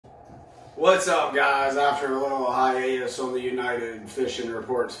What's up, guys? After a little hiatus on the United Fishing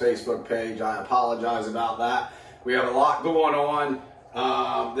Reports Facebook page, I apologize about that. We have a lot going on.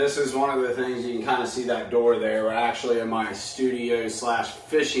 This is one of the things you can kind of see that door there. We're actually in my studio slash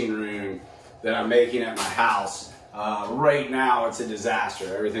fishing room that I'm making at my house. Right now, it's a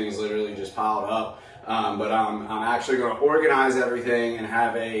disaster. Everything is literally just piled up. But I'm actually going to organize everything and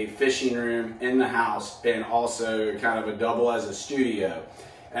have a fishing room in the house and also kind of a double as a studio.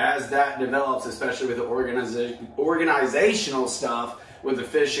 As that develops, especially with the organizational stuff with the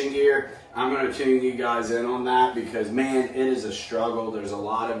fishing gear, I'm going to tune you guys in on that because, man, it is a struggle. There's a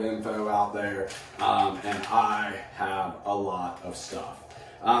lot of info out there, and I have a lot of stuff.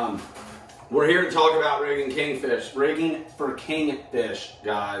 We're here to talk about rigging for kingfish,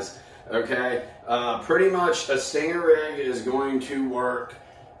 guys. Okay, pretty much a stinger rig is going to work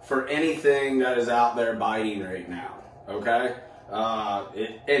for anything that is out there biting right now. Okay.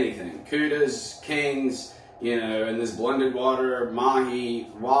 Anything, kudas, kings, you know, in this blended water, mahi,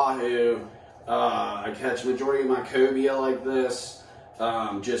 wahoo. I catch majority of my cobia like this,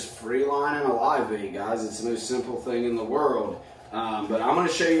 just free lining a live bait, guys. It's the most simple thing in the world. But I'm going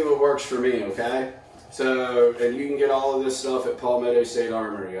to show you what works for me, okay? So, and you can get all of this stuff at Palmetto State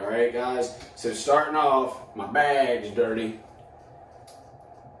Armory, all right, guys? So starting off, my bag's dirty.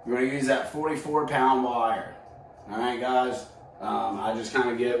 You're going to use that 44-pound wire, all right, guys? I just kind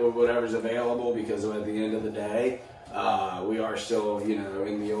of get with whatever's available because at the end of the day, we are still, you know,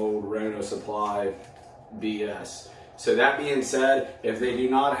 in the old Rona supply BS. So that being said, if they do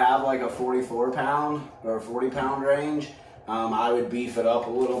not have like a 44-pound or a 40-pound range, I would beef it up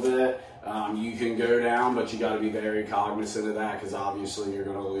a little bit. You can go down, but you got to be very cognizant of that because obviously you're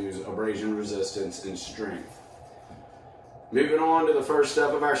going to lose abrasion resistance and strength. Moving on to the first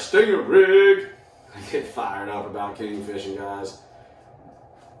step of our stinger rig. I get fired up about kingfishing, guys.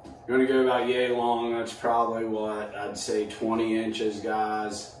 You're going to go about yay long. That's probably what I'd say 20 inches,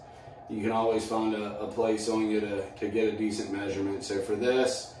 guys. You can always find a place on you to get a decent measurement. So for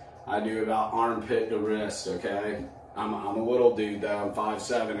this, I do about armpit to wrist, okay? I'm a little dude though. I'm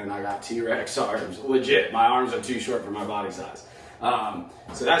 5'7" and I got T-Rex arms. Legit, my arms are too short for my body size.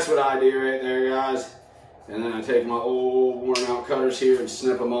 So that's what I do right there, guys. And then I take my old worn out cutters here and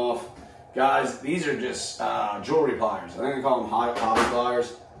snip them off. Guys, these are just jewelry pliers. I think they call them hobby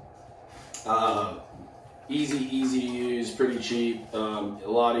pliers. Easy to use, pretty cheap. A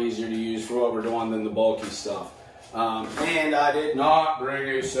lot easier to use for what we're doing than the bulky stuff. And I did not bring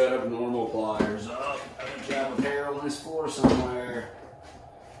a set of normal pliers up. I bet you have a pair on this floor somewhere.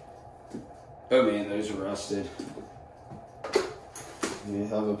 Oh man, those are rusted. You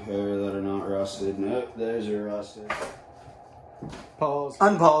have a pair that are not rusted. Nope, those are rusted. Pause.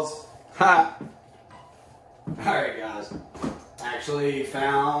 Unpause. Ha! Alright, guys. Actually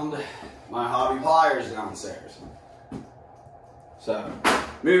found my hobby pliers downstairs. So,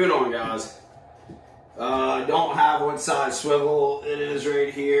 moving on, guys. Don't have what side swivel it is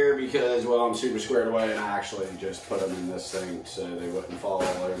right here because, well, I'm super squared away and I actually just put them in this thing so they wouldn't fall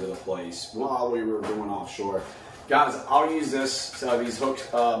all over the place while we were going offshore. Guys, I'll use these hooked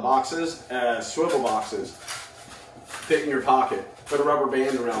boxes as swivel boxes. Fit in your pocket. Put a rubber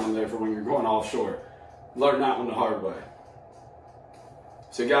band around them there for when you're going offshore. Learn that one the hard way.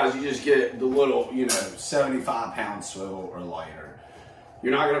 So guys, you just get the little, you know, 75-pound swivel or lighter.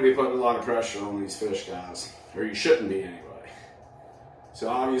 You're not going to be putting a lot of pressure on these fish, guys. Or you shouldn't be anyway. So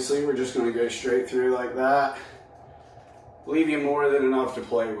obviously we're just going to go straight through like that. Leave you more than enough to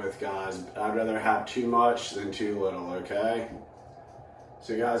play with, guys. I'd rather have too much than too little, okay?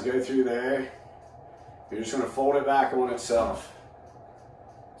 So guys, go through there. You're just going to fold it back on itself.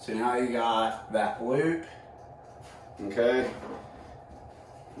 So now you got that loop, okay?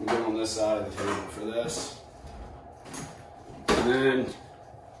 I'm going on this side of the table for this. And then,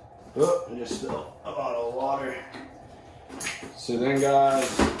 oh, I just spilled a bottle of water. So then,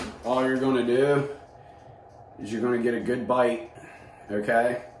 guys, all you're going to do is you're going to get a good bite,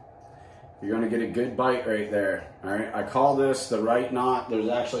 okay? You're going to get a good bite right there, all right? I call this the right knot. There's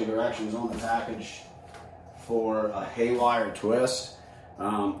actually directions on the package for a haywire twist.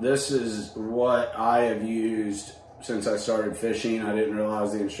 This is what I have used since I started fishing. I didn't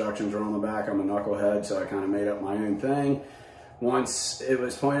realize the instructions were on the back. I'm a knucklehead, so I kind of made up my own thing. Once it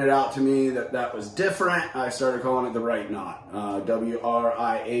was pointed out to me that that was different, I started calling it the right knot.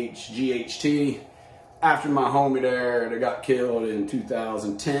 W-R-I-H-G-H-T. After my homie there that got killed in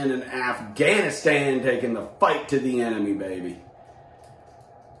 2010 in Afghanistan, taking the fight to the enemy, baby.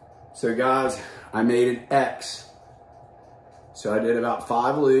 So guys, I made an X. So I did about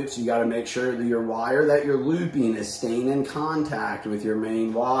 5 loops. You got to make sure that your wire that you're looping is staying in contact with your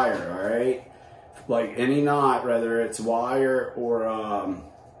main wire, all right? Like any knot, whether it's wire or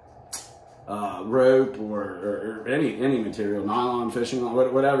rope or any material, nylon, fishing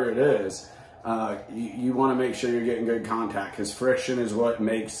line, whatever it is, you want to make sure you're getting good contact, because friction is what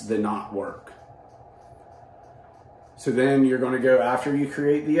makes the knot work. So then you're going to go, after you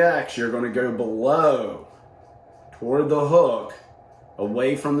create the X, you're going to go below toward the hook,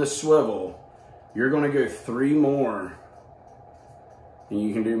 away from the swivel. You're going to go 3 more, and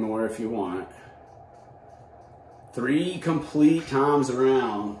you can do more if you want. 3 complete times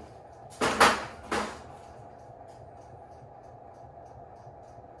around.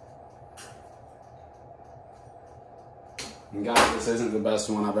 And guys, this isn't the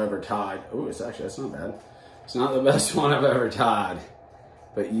best one I've ever tied. Oh, that's not bad. It's not the best one I've ever tied,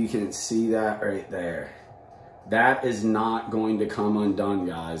 but you can see that right there. That is not going to come undone,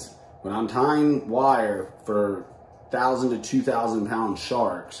 guys. When I'm tying wire for 1,000 to 2,000 pound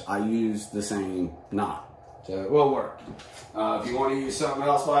sharks, I use the same knot. So it will work. If you want to use something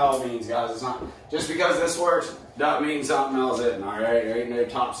else, by all means, guys. It's not just because this works doesn't mean something else isn't. All right, there ain't no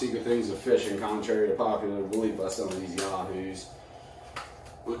top secret things of fishing, contrary to popular belief by some of these yahoos.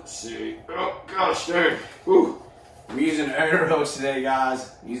 Let's see. Oh gosh, dude. Whew. I'm using owner hooks today,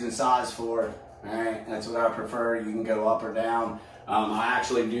 guys. I'm using size 4. All right, that's what I prefer. You can go up or down. I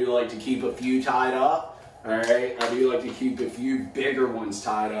actually do like to keep a few tied up. All right, I do like to keep a few bigger ones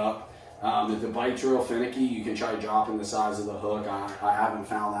tied up. If the bite's real finicky, you can try dropping the size of the hook. I haven't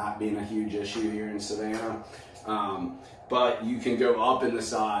found that being a huge issue here in Savannah. But you can go up in the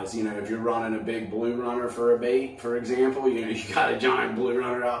size. You know, if you're running a big blue runner for a bait, for example, you know, you got a giant blue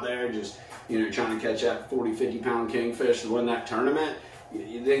runner out there just, you know, trying to catch that 40, 50 pound kingfish to win that tournament.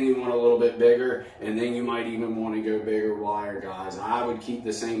 Then you want a little bit bigger, and then you might even want to go bigger wire, guys. I would keep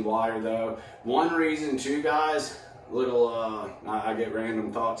the same wire though. One reason too, guys, I get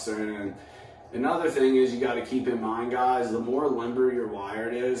random thoughts there, and another thing is you got to keep in mind, guys, the more limber your wire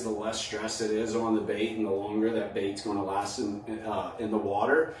is, the less stress it is on the bait, and the longer that bait's going to last in the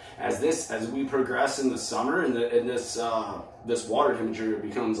water. As we progress in the summer, and this water temperature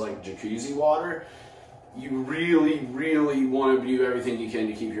becomes like jacuzzi water, you really, really want to do everything you can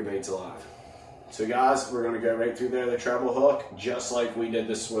to keep your baits alive. So guys, we're going to go right through there, the treble hook, just like we did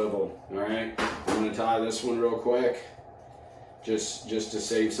the swivel. All right, I'm going to tie this one real quick, just to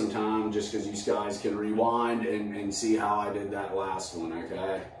save some time, just because you guys can rewind and see how I did that last one.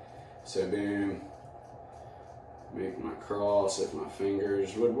 Okay, so boom, make my cross if my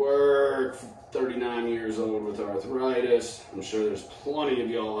fingers would work. 39 years old with arthritis. I'm sure there's plenty of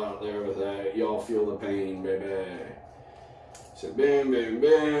y'all out there with that. Y'all feel the pain, baby. So boom, boom,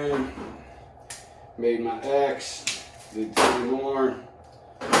 boom. Made my X. Did 3 more.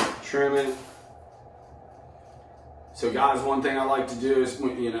 Trim it. So guys, one thing I like to do is,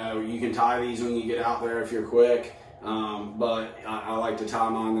 you know, you can tie these when you get out there if you're quick. But I like to tie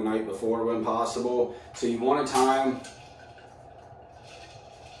mine the night before when possible. So you want to tie them.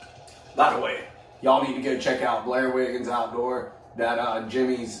 By the way, y'all need to go check out Blair Wiggins Outdoor. That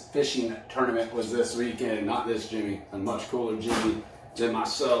Jimmy's fishing tournament was this weekend. Not this Jimmy, a much cooler Jimmy than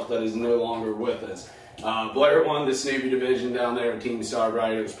myself that is no longer with us. Blair won the Snoopy division down there at Team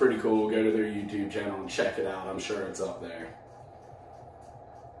Starbright. It was pretty cool. Go to their YouTube channel and check it out. I'm sure it's up there.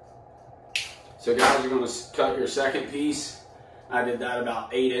 So guys, you're going to cut your second piece. I did that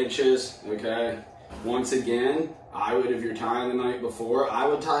about 8 inches, okay? Once again, I would, if you're tying the night before, I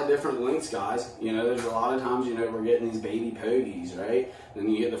would tie different lengths, guys. You know, there's a lot of times, you know, we're getting these baby pogies, right? Then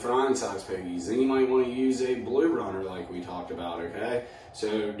you get the frying size pogies. Then you might want to use a blue runner like we talked about, okay?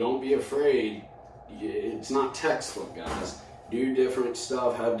 So don't be afraid. It's not textbook, guys. Do different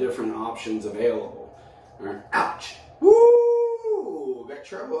stuff, have different options available. All right. Ouch. Woo! Got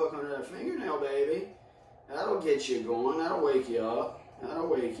treble hook under that fingernail, baby. That'll get you going. That'll wake you up. That'll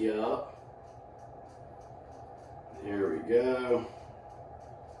wake you up. There we go.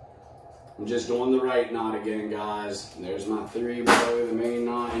 I'm just doing the right knot again, guys. There's my 3 below the main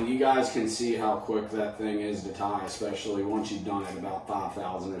knot, and you guys can see how quick that thing is to tie, especially once you've done it about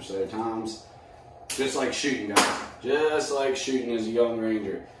 5,000 or so times. Just like shooting, guys. Just like shooting as a young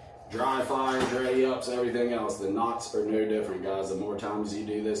ranger. Dry fires, ready ups, everything else. The knots are no different, guys. The more times you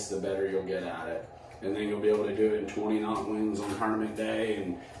do this, the better you'll get at it. And then you'll be able to do it in 20 knot winds on tournament day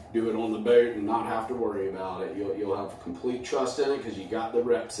and do it on the boat and not have to worry about it. You'll have complete trust in it because you got the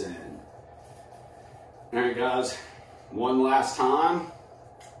reps in. All right, guys. One last time.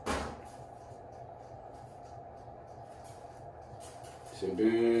 So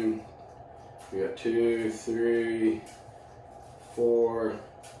boom. We got 2, 3, 4,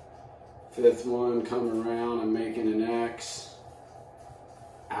 5th one coming around, I'm making an X.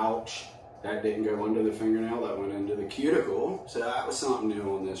 Ouch, that didn't go under the fingernail, that went into the cuticle. So that was something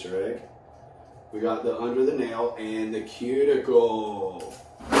new on this rig. We got the under the nail and the cuticle.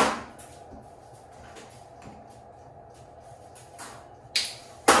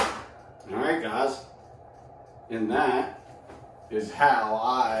 Alright guys, and that is how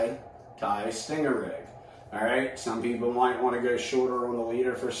I tie a stinger rig. Alright, some people might want to go shorter on the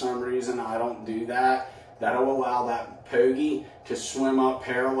leader for some reason. I don't do that. That'll allow that pogey to swim up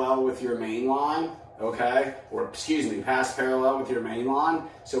parallel with your main line, okay? Or excuse me, pass parallel with your main line.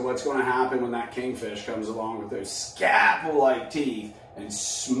 So what's going to happen when that kingfish comes along with those scalpel-like teeth and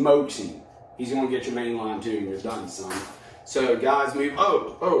smokes him? He's going to get your main line too and you're done, son. So guys,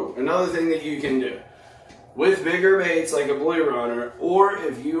 another thing that you can do with bigger baits like a blue runner, or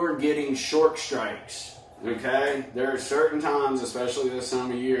if you are getting short strikes, okay, there are certain times, especially this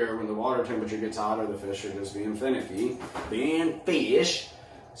time of year, when the water temperature gets hotter, the fish are just being finicky, being fish.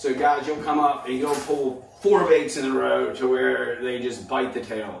 So guys, you'll come up and you'll pull 4 baits in a row to where they just bite the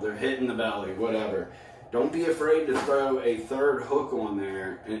tail, they're hitting the belly, whatever. Don't be afraid to throw a 3rd hook on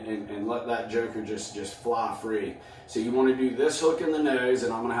there and let that joker just fly free. So you want to do this hook in the nose,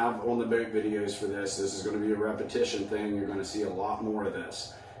 and I'm going to have on the boat videos for this. This is going to be a repetition thing. You're going to see a lot more of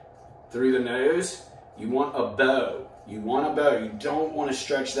this. Through the nose, you want a bow. You want a bow. You don't want to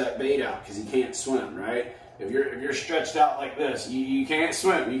stretch that bait out because he can't swim, right? If you're stretched out like this, you can't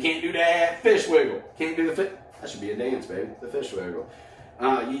swim. You can't do that fish wiggle. Can't do the fish. That should be a dance, baby. The fish wiggle.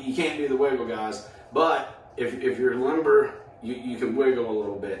 You can't do the wiggle, guys. But if you're limber, you can wiggle a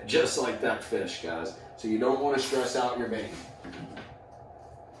little bit, just like that fish, guys. So you don't want to stress out your bait.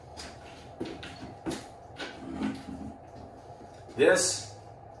 This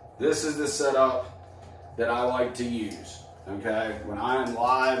is the setup that I like to use, okay? When I'm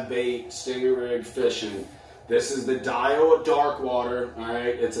live bait, stinger rig fishing, this is the Dial Dark Water, all right?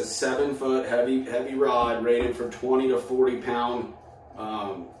 It's a 7-foot heavy rod rated for 20 to 40 pound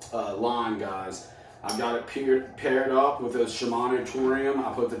line, guys. I've got it paired up with a Shimano Torium.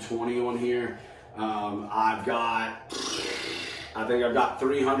 I put the 20 on here. I think I've got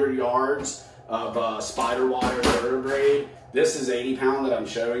 300 yards of spider wire vertebrae. This is 80 pound that I'm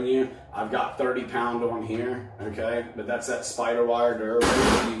showing you. I've got 30 pound on here, okay? But that's that spider wire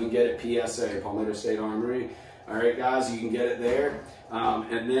vertebrae. You can get it PSA, Palmetto State Armory. All right, guys, you can get it there.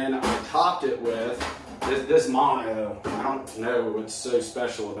 And then I topped it with this mahi. I don't know what's so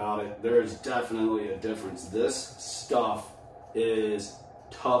special about it. There is definitely a difference. This stuff is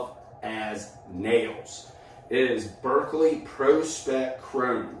tough as nails. It is Berkeley Pro Spec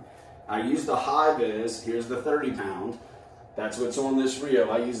Chrome. I use the high vis. Here's the 30 pound. That's what's on this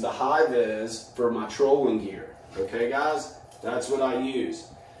reel. I use the high vis for my trolling gear. Okay, guys? That's what I use.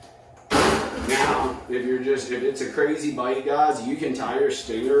 Now, if it's a crazy bite, guys, you can tie your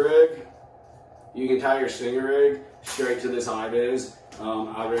stinger rig. You can tie your stinger rig straight to this high vis.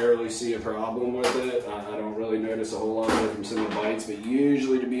 I rarely see a problem with it. I don't really notice a whole lot of difference in the bites, but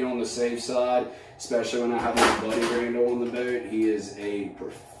usually to be on the safe side, especially when I have my buddy Randall on the boat, he is a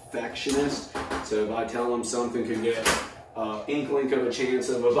perfectionist. So if I tell him something could get inkling of a chance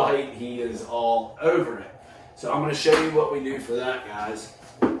of a bite, he is all over it. So I'm going to show you what we do for that, guys.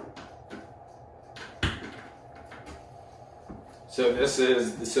 So this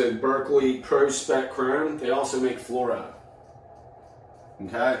is Berkeley Pro Spec Chrome. They also make fluoro.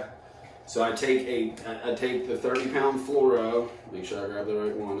 Okay, so I take the 30 pound fluoro. Make sure I grab the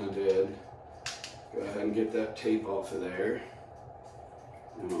right one. I did. Go ahead and get that tape off of there.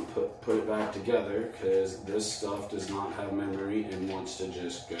 I'm gonna put it back together because this stuff does not have memory and wants to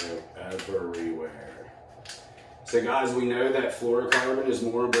just go everywhere. So guys, we know that fluorocarbon is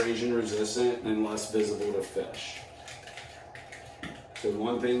more abrasion resistant and less visible to fish. So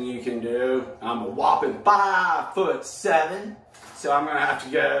one thing you can do, I'm a whopping 5'7", so I'm gonna have to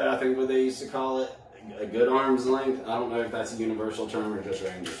go, I think what they used to call it, a good arm's length. I don't know if that's a universal term or just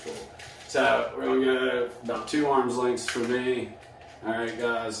Ranger school. So we're gonna go about 2 arms lengths for me. All right,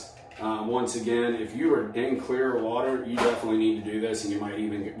 guys. Once again, if you are in clear water, you definitely need to do this, and you might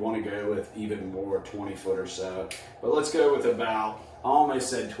even want to go with even more, 20 foot or so. But let's go with about, I almost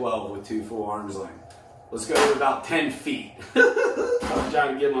said 12 with 2 full arms length. Let's go with about 10 feet. I'm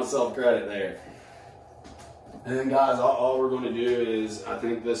trying to give myself credit there. And then, guys, all we're going to do is, I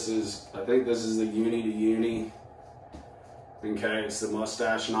think this is the uni to uni. Okay, it's the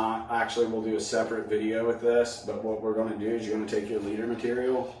mustache knot. Actually, we'll do a separate video with this, but what we're going to do is you're going to take your leader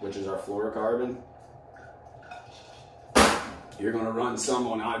material, which is our fluorocarbon. You're going to run some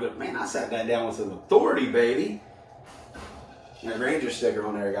on either. Man, I sat that down with some authority, baby. That Ranger sticker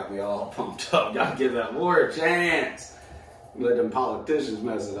on there got me all pumped up. Gotta give that war a chance. Let them politicians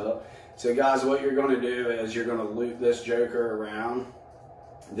mess it up. So guys, what you're gonna do is you're gonna loop this joker around.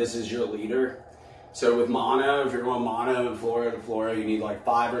 This is your leader. So with mono, if you're going mono and Flora to Flora, you need like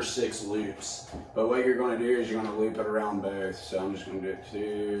 5 or 6 loops. But what you're gonna do is you're gonna loop it around both. So I'm just gonna do it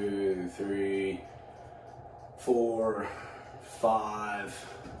 2, 3, 4,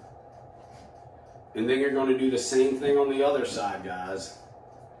 5. And then you're gonna do the same thing on the other side, guys.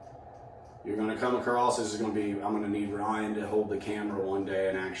 You're gonna come across, this is gonna be, I'm gonna need Ryan to hold the camera one day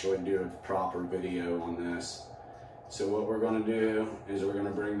and actually do a proper video on this. So what we're gonna do is we're gonna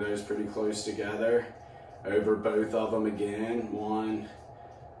bring those pretty close together over both of them again. 1,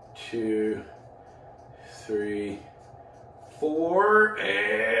 2, 3, 4,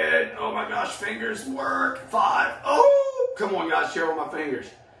 and oh my gosh, fingers work. 5, oh, come on guys, share with my fingers.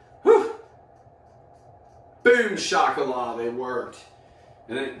 Whew. Boom, shakala, they worked.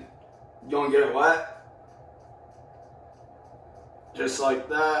 And then you gonna get it wet, just like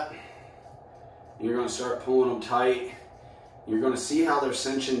that. You're gonna start pulling them tight. You're gonna see how they're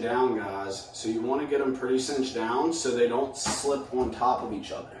cinching down, guys. So you wanna get them pretty cinched down so they don't slip on top of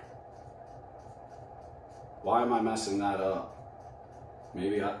each other. Why am I messing that up?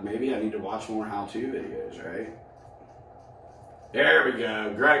 Maybe I need to watch more how-to videos, right? There we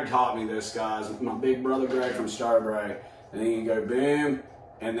go. Greg taught me this, guys. My big brother Greg from Starbray. And then you can go boom,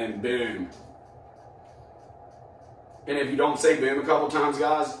 and then boom. And if you don't say boom a couple times,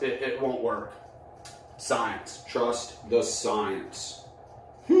 guys, it won't work. Science. Trust the science.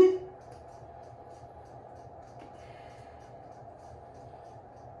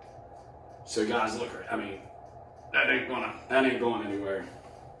 So guys, look, I mean, that ain't going anywhere.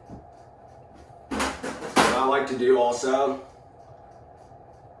 What I like to do also,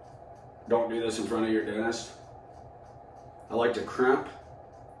 don't do this in front of your dentist. I like to crimp.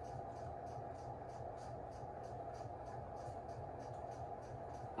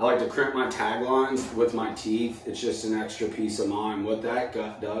 I like to crimp my taglines with my teeth. It's just an extra peace of mind. What that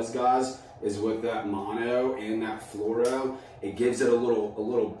does, guys, is with that mono and that fluoro, it gives it a little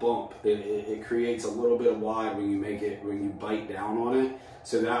bump. It creates a little bit of wide when you bite down on it.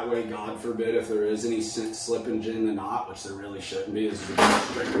 So that way, God forbid, if there is any slippage in the knot, which there really shouldn't be, this is the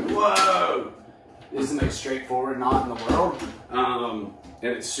most whoa! This is the most straightforward knot in the world, and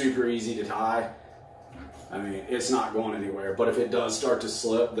it's super easy to tie. I mean, it's not going anywhere, but if it does start to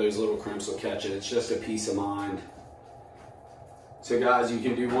slip, those little crimps will catch it. It's just a peace of mind. So guys, you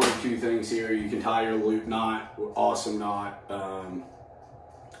can do one of 2 things here. You can tie your loop knot, awesome knot.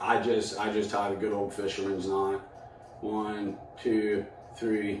 I just tie the good old fisherman's knot. 1, 2,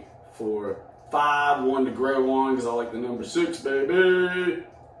 3, 4, 5. 1 to grow on because I like the number 6, baby.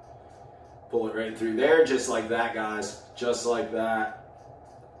 Pull it right through there, just like that, guys. Just like that.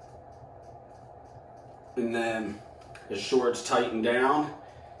 And then the shorts tighten down.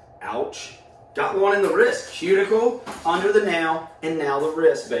 Ouch. Got one in the wrist. Cuticle, under the nail, and now the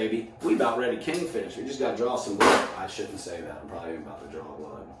wrist, baby. We about ready kingfish. We just got to draw some blood. I shouldn't say that. I'm probably about to draw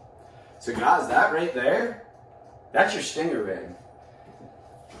blood. So guys, that right there, that's your stinger rig.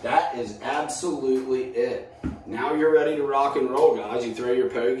 That is absolutely it. Now you're ready to rock and roll, guys. You throw your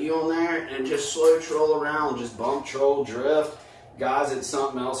pokey on there and just slow troll around. Just bump, troll, drift. Guys, it's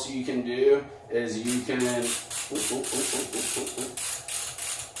something else you can do is you can nice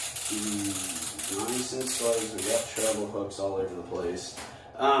and slow. We got treble hooks all over the place.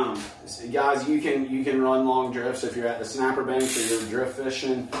 So guys, you can run long drifts if you're at the snapper banks or you're drift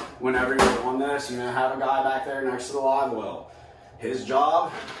fishing. Whenever you're on this, have a guy back there next to the live well. His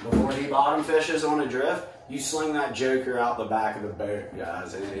job, before he bottom fishes on a drift, you sling that joker out the back of the boat,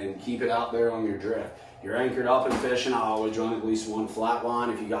 guys, and keep it out there on your drift. You're anchored up and fishing. I always run at least 1 flat line.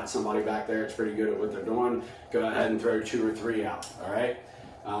 If you got somebody back there that's pretty good at what they're doing, go ahead and throw 2 or 3 out, all right?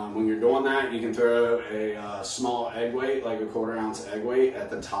 When you're doing that, you can throw a small egg weight, like a 1/4 ounce egg weight at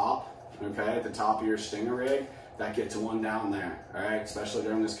the top, okay, at the top of your stinger rig. That gets 1 down there, all right? Especially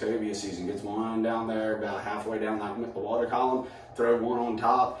during this cobia season, gets 1 down there, about halfway down that water column. Throw 1 on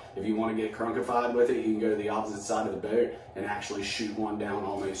top. If you want to get crunkified with it, you can go to the opposite side of the boat and actually shoot 1 down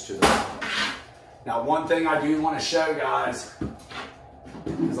almost to the bottom. Now, one thing I do want to show, guys,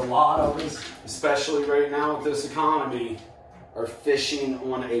 is a lot of us, especially right now with this economy, are fishing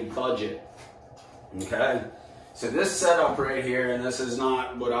on a budget, okay? So this setup right here, and this is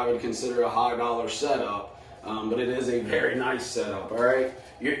not what I would consider a high dollar setup, but it is a very nice setup, all right?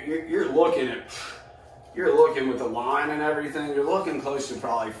 You're looking with the line and everything, you're looking close to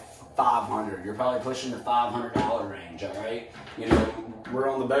probably $500. You're probably pushing the $500 range, all right? You know, we're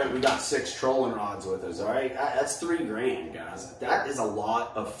on the boat, we got 6 trolling rods with us, all right? That's $3 grand, guys. That is a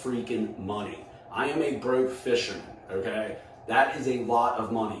lot of freaking money. I am a broke fisherman, okay? That is a lot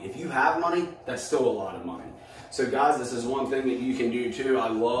of money. If you have money, that's still a lot of money. So guys, this is one thing that you can do too. I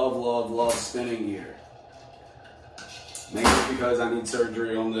love, love, love spinning gear. Mainly because I need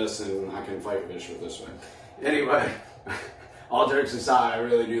surgery on this and I can fight fish with this one. Anyway, all jokes aside, I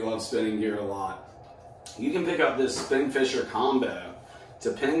really do love spinning gear a lot. You can pick up this Spin Fisher combo. It's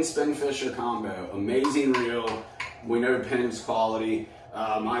a pin Spin Fisher combo. Amazing reel. We know pin's quality.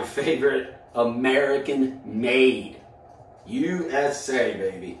 My favorite, American made. USA,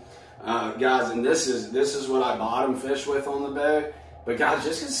 baby. Guys, and this is what I bottom fish with on the boat. But guys,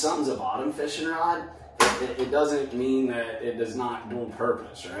 just because something's a bottom fishing rod, it doesn't mean that it does not dual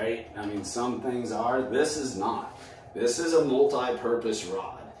purpose, right? I mean, some things are. This is not. This is a multi-purpose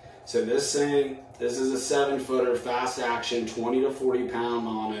rod. So this thing, this is a 7-footer, fast action, 20 to 40 pound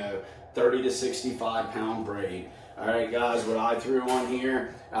mono, 30 to 65 pound braid. All right, guys, what I threw on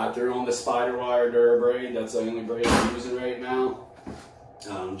here, I threw on the spider wire Dura braid. That's the only braid I'm using right now.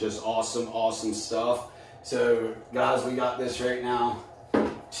 Just awesome, awesome stuff. So, guys, we got this right now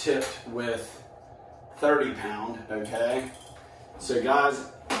tipped with 30 pound, okay? So, guys,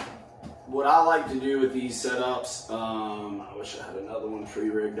 what I like to do with these setups, I wish I had another one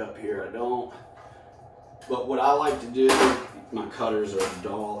pre-rigged up here. I don't. But what I like to do, my cutters are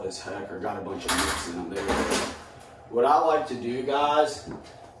dull as heck, or got a bunch of nicks in them. There we go. What I like to do, guys,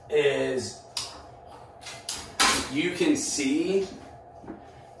 is you can see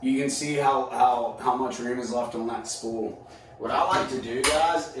how much room is left on that spool. What I like to do,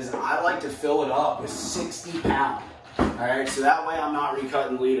 guys, is I like to fill it up with 60 pound. All right, so that way I'm not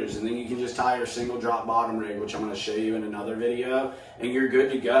recutting leaders, and then you can just tie your single drop bottom rig, which I'm going to show you in another video, and you're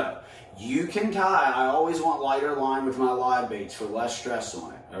good to go. You can tie, I always want lighter line with my live baits for less stress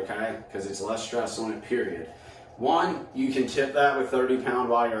on it, okay? Because it's less stress on it, period. One, you can tip that with 30 pound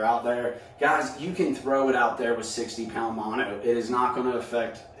while you're out there. Guys, you can throw it out there with 60 pound mono. It is not going to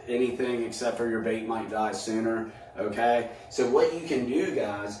affect anything except for your bait might die sooner, okay? So what you can do,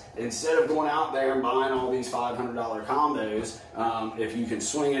 guys, instead of going out there and buying all these $500 combos, if you can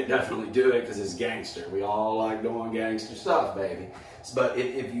swing it, definitely do it because it's gangster. We all like doing gangster stuff, baby. But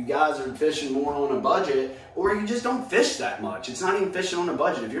if you guys are fishing more on a budget, or you just don't fish that much, it's not even fishing on a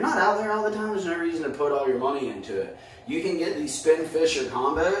budget. If you're not out there all the time, there's no reason to put all your money into it. You can get these Spin Fisher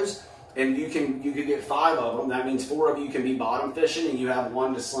combos, and you could get 5 of them. That means 4 of you can be bottom fishing, and you have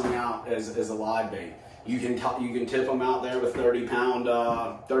 1 to sling out as a live bait. You can tip them out there with 30 pound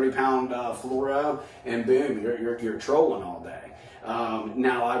fluoro, and boom, you're trolling all day.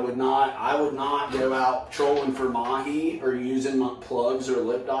 Now I would not go out trolling for mahi or using plugs or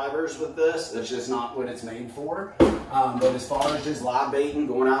lip divers with this. That's just not what it's made for. But as far as just live baiting,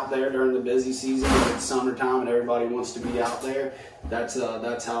 going out there during the busy season, when it's summertime and everybody wants to be out there, that's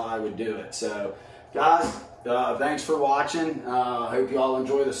how I would do it. So, guys, thanks for watching. Hope you all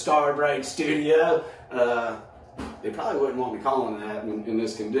enjoy the Starbright Studio. They probably wouldn't want me calling that in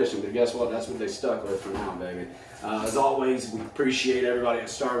this condition, but guess what? That's what they stuck with for now, baby. As always, we appreciate everybody at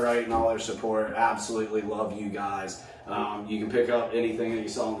Starbright and all their support. Absolutely love you guys. You can pick up anything that you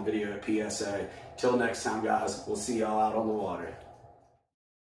saw in the video at PSA. Till next time, guys, we'll see y'all out on the water.